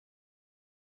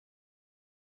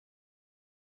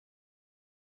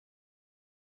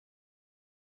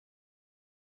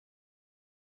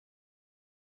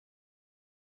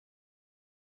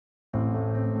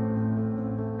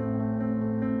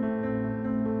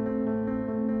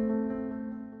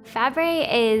Fabry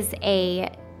is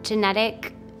a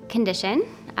genetic condition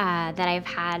that I've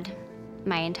had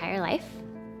my entire life.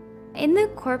 In the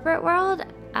corporate world,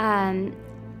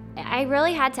 I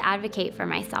really had to advocate for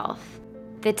myself.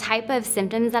 The type of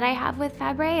symptoms that I have with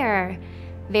Fabry are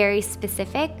very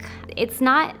specific. It's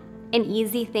not an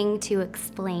easy thing to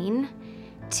explain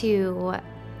to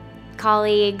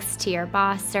colleagues, to your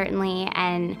boss certainly,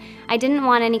 and I didn't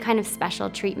want any kind of special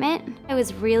treatment. It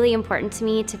was really important to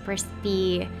me to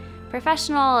be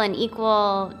professional and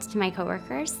equal to my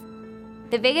coworkers.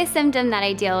 The biggest symptom that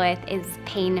I deal with is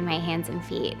pain in my hands and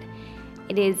feet.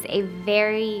 It is a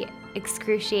very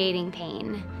excruciating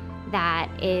pain that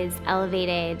is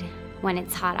elevated when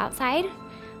it's hot outside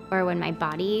or when my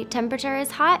body temperature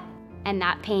is hot, and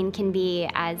that pain can be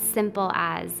as simple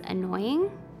as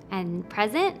annoying and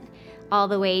present all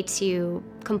the way to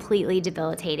completely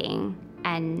debilitating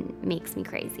and makes me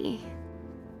crazy.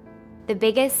 The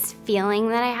biggest feeling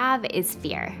that I have is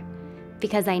fear,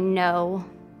 because I know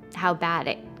how bad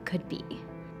it could be.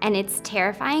 And it's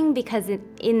terrifying because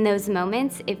in those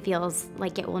moments, it feels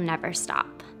like it will never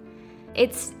stop.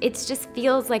 It just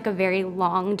feels like a very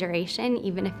long duration,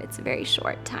 even if it's a very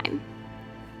short time.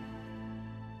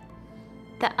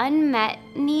 The unmet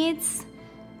needs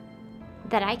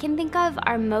that I can think of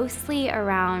are mostly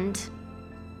around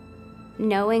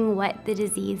knowing what the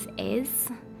disease is.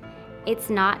 It's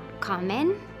not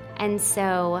common, and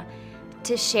so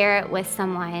to share it with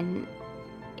someone,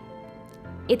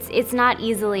 it's not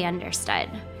easily understood.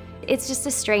 It's just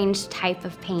a strange type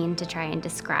of pain to try and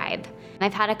describe.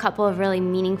 I've had a couple of really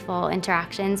meaningful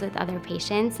interactions with other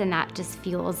patients, and that just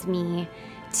fuels me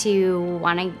to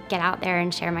want to get out there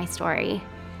and share my story.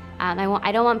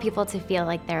 I don't want people to feel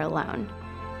like they're alone.